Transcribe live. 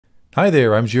Hi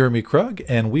there, I'm Jeremy Krug,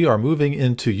 and we are moving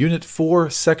into Unit 4,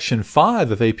 Section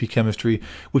 5 of AP Chemistry,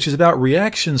 which is about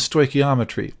reaction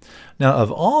stoichiometry. Now,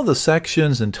 of all the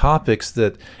sections and topics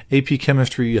that AP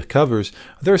Chemistry covers,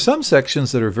 there are some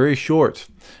sections that are very short,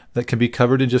 that can be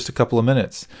covered in just a couple of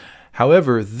minutes.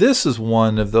 However, this is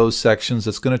one of those sections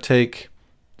that's going to take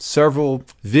several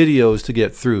videos to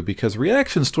get through, because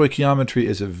reaction stoichiometry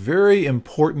is a very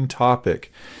important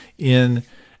topic in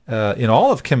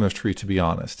all of chemistry, to be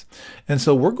honest. And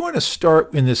so we're going to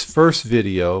start in this first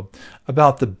video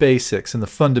about the basics and the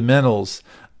fundamentals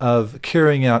of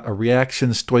carrying out a reaction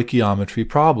stoichiometry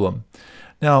problem.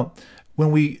 Now,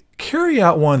 when we carry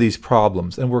out one of these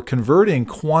problems and we're converting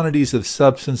quantities of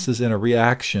substances in a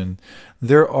reaction,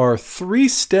 there are three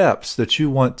steps that you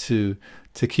want to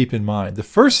keep in mind. The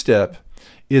first step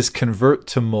is convert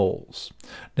to moles.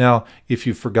 Now, if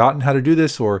you've forgotten how to do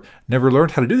this or never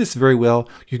learned how to do this very well,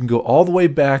 you can go all the way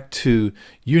back to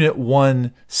Unit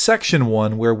 1, Section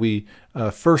 1, where we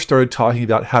first started talking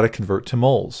about how to convert to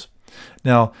moles.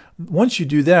 Now, once you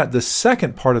do that, the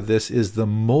second part of this is the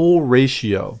mole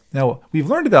ratio. Now, we've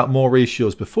learned about mole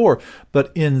ratios before,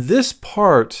 but in this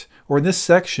part, or in this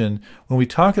section, when we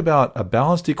talk about a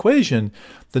balanced equation,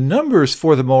 the numbers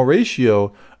for the mole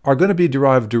ratio are going to be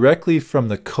derived directly from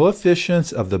the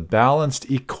coefficients of the balanced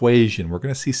equation. We're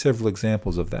going to see several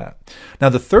examples of that. Now,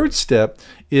 the third step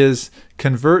is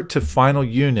convert to final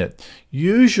unit.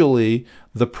 Usually,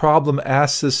 the problem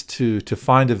asks us to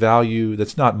find a value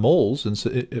that's not moles, and so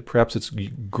perhaps it's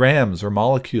grams or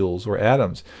molecules or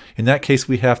atoms. In that case,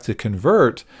 we have to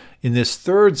convert in this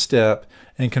third step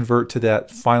and convert to that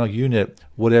final unit,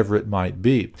 whatever it might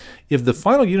be. If the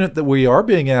final unit that we are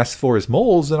being asked for is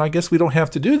moles, then I guess we don't have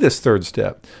to do this third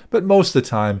step. But most of the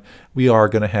time, we are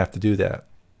going to have to do that.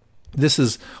 This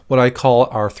is what I call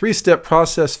our three-step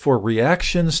process for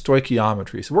reaction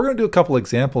stoichiometry. So we're going to do a couple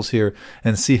examples here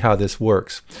and see how this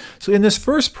works. So in this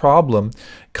first problem,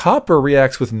 copper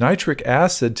reacts with nitric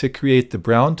acid to create the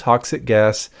brown toxic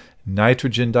gas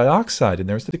nitrogen dioxide. And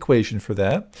there's the equation for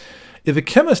that. If a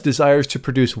chemist desires to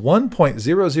produce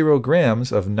 1.00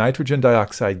 grams of nitrogen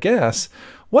dioxide gas,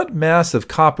 what mass of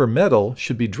copper metal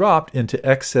should be dropped into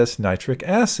excess nitric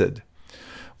acid?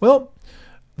 Well,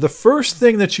 the first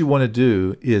thing that you want to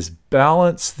do is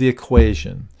balance the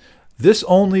equation. This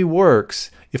only works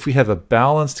if we have a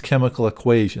balanced chemical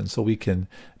equation. So we can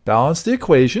balance the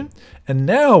equation, and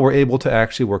now we're able to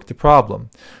actually work the problem.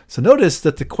 So notice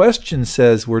that the question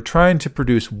says we're trying to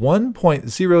produce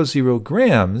 1.00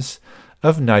 grams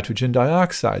of nitrogen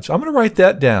dioxide. So I'm going to write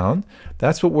that down.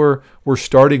 That's what we're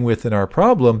starting with in our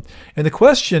problem. And the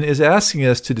question is asking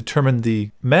us to determine the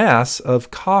mass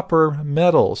of copper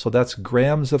metal. So that's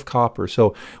grams of copper.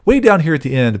 So way down here at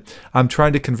the end, I'm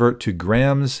trying to convert to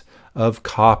grams of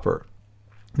copper.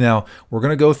 Now, we're going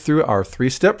to go through our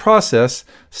three-step process.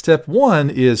 Step 1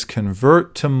 is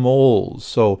convert to moles.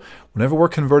 So whenever we're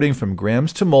converting from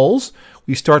grams to moles,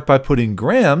 we start by putting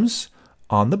grams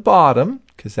on the bottom,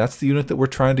 because that's the unit that we're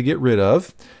trying to get rid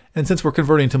of. And since we're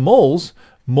converting to moles,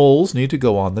 moles need to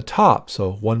go on the top.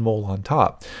 So 1 mole on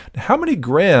top. Now, how many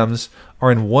grams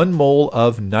are in 1 mole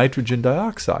of nitrogen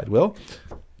dioxide? Well,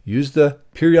 use the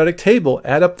periodic table,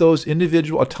 add up those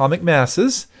individual atomic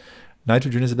masses.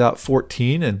 Nitrogen is about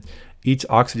 14 and each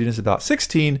oxygen is about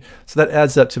 16, so that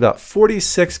adds up to about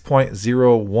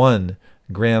 46.01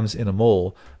 grams in a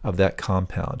mole of that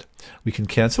compound. We can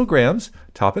cancel grams,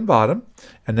 top and bottom,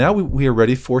 and now we are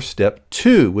ready for step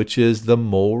 2, which is the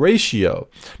mole ratio.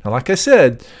 Now, like I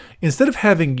said, instead of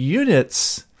having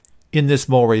units in this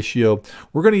mole ratio,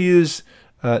 we're going to use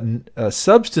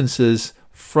substances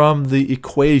from the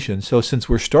equation. So since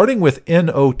we're starting with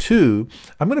NO2,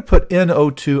 I'm going to put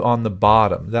NO2 on the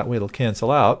bottom. That way it'll cancel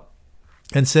out.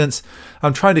 And since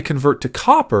I'm trying to convert to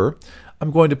copper, I'm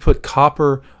going to put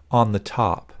copper on the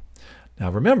top.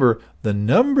 Now remember, the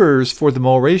numbers for the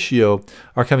mole ratio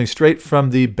are coming straight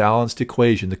from the balanced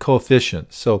equation, the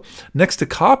coefficients. So next to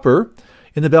copper,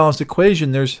 in the balanced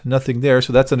equation, there's nothing there,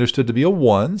 so that's understood to be a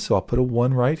 1. So I'll put a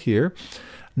 1 right here.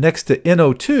 Next to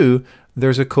NO2,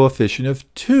 there's a coefficient of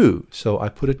 2. So I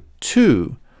put a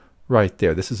 2 right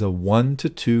there. This is a 1 to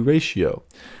 2 ratio.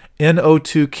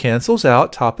 NO2 cancels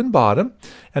out top and bottom.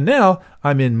 And now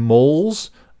I'm in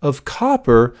moles of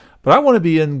copper, but I want to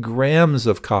be in grams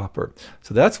of copper.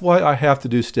 So that's why I have to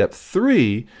do step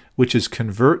 3, which is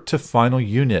convert to final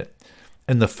unit.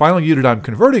 And the final unit I'm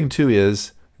converting to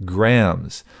is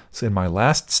grams. So in my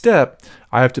last step,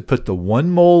 I have to put the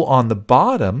 1 mole on the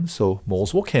bottom, so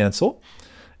moles will cancel,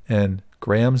 and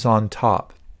grams on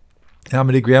top. How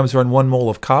many grams are in 1 mole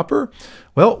of copper?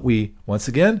 Well, we once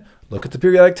again look at the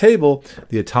periodic table.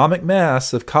 The atomic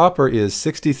mass of copper is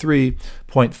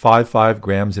 63.55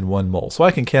 grams in 1 mole. So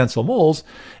I can cancel moles,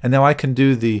 and now I can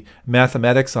do the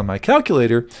mathematics on my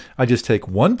calculator. I just take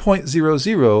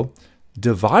 1.00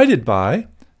 divided by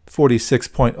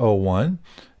 46.01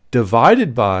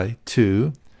 divided by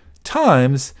 2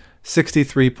 times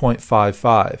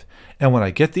 63.55. And when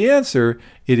I get the answer,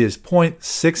 it is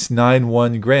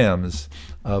 0.691 grams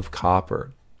of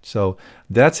copper. So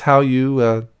that's how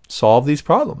you solve these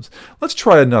problems. Let's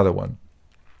try another one.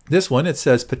 This one, it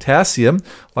says potassium,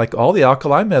 like all the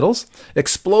alkali metals,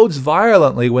 explodes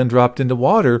violently when dropped into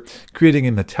water, creating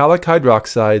a metallic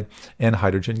hydroxide and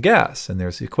hydrogen gas. And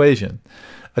there's the equation.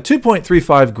 A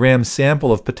 2.35 gram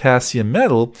sample of potassium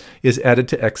metal is added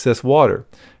to excess water.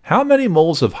 How many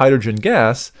moles of hydrogen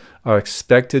gas are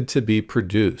expected to be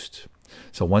produced?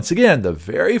 So once again, the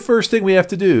very first thing we have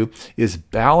to do is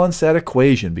balance that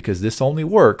equation, because this only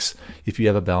works if you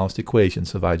have a balanced equation.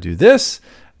 So if I do this,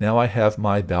 now I have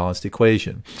my balanced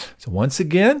equation. So once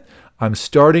again, I'm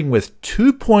starting with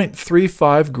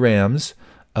 2.35 grams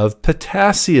of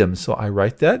potassium. So I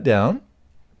write that down.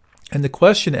 And the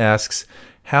question asks,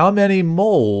 how many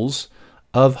moles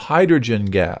of hydrogen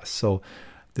gas? So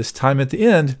this time at the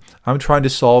end, I'm trying to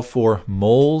solve for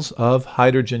moles of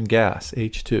hydrogen gas,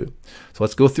 H2. So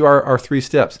let's go through our 3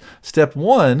 steps. Step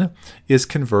 1 is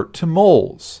convert to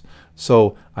moles.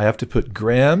 So I have to put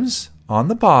grams on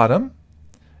the bottom,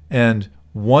 and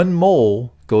 1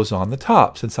 mole goes on the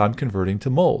top since I'm converting to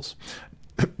moles.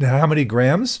 Now, how many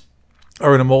grams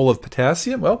are in a mole of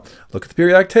potassium? Well, look at the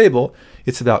periodic table.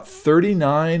 It's about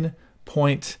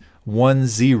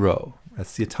 39.10.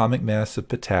 That's the atomic mass of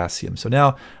potassium. So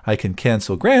now I can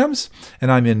cancel grams, and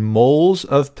I'm in moles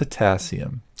of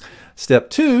potassium. Step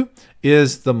 2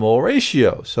 is the mole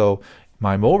ratio. So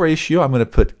my mole ratio, I'm going to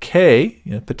put K,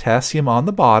 potassium, on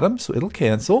the bottom, so it'll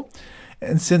cancel.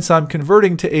 And since I'm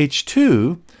converting to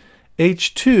H2,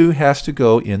 H2 has to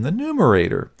go in the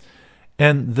numerator.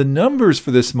 And the numbers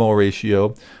for this mole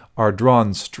ratio are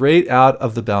drawn straight out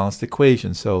of the balanced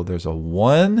equation. So there's a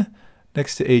 1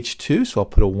 next to H2, so I'll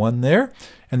put a 1 there.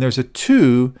 And there's a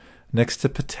 2 next to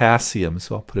potassium,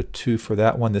 so I'll put a 2 for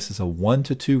that one. This is a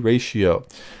 1-to-2 ratio.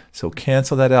 So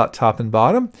cancel that out top and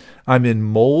bottom. I'm in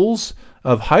moles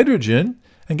of hydrogen,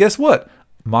 and guess what?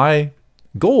 My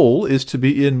goal is to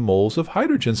be in moles of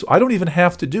hydrogen, so I don't even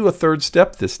have to do a 3rd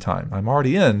step this time. I'm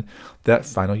already in that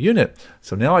final unit.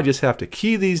 So now I just have to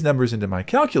key these numbers into my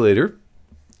calculator.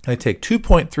 I take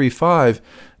 2.35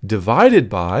 divided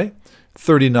by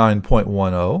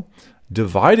 39.10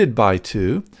 divided by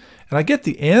 2, and I get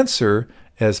the answer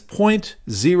as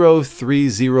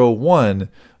 0.0301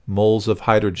 moles of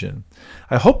hydrogen.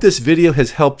 I hope this video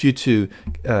has helped you to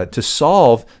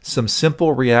solve some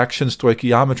simple reaction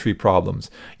stoichiometry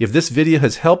problems. If this video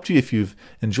has helped you, if you've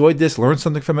enjoyed this, learned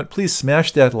something from it, please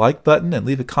smash that like button and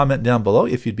leave a comment down below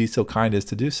if you'd be so kind as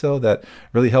to do so. That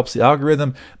really helps the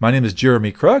algorithm. My name is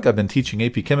Jeremy Krug. I've been teaching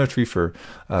AP Chemistry for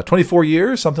 24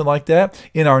 years, something like that.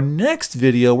 In our next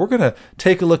video, we're going to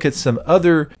take a look at some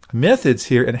other methods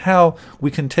here and how we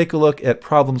can take a look at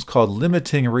problems called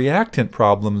limiting reactant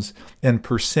problems and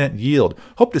percent yield.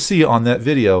 Hope to see you on that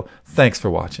video. Thanks for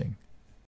watching.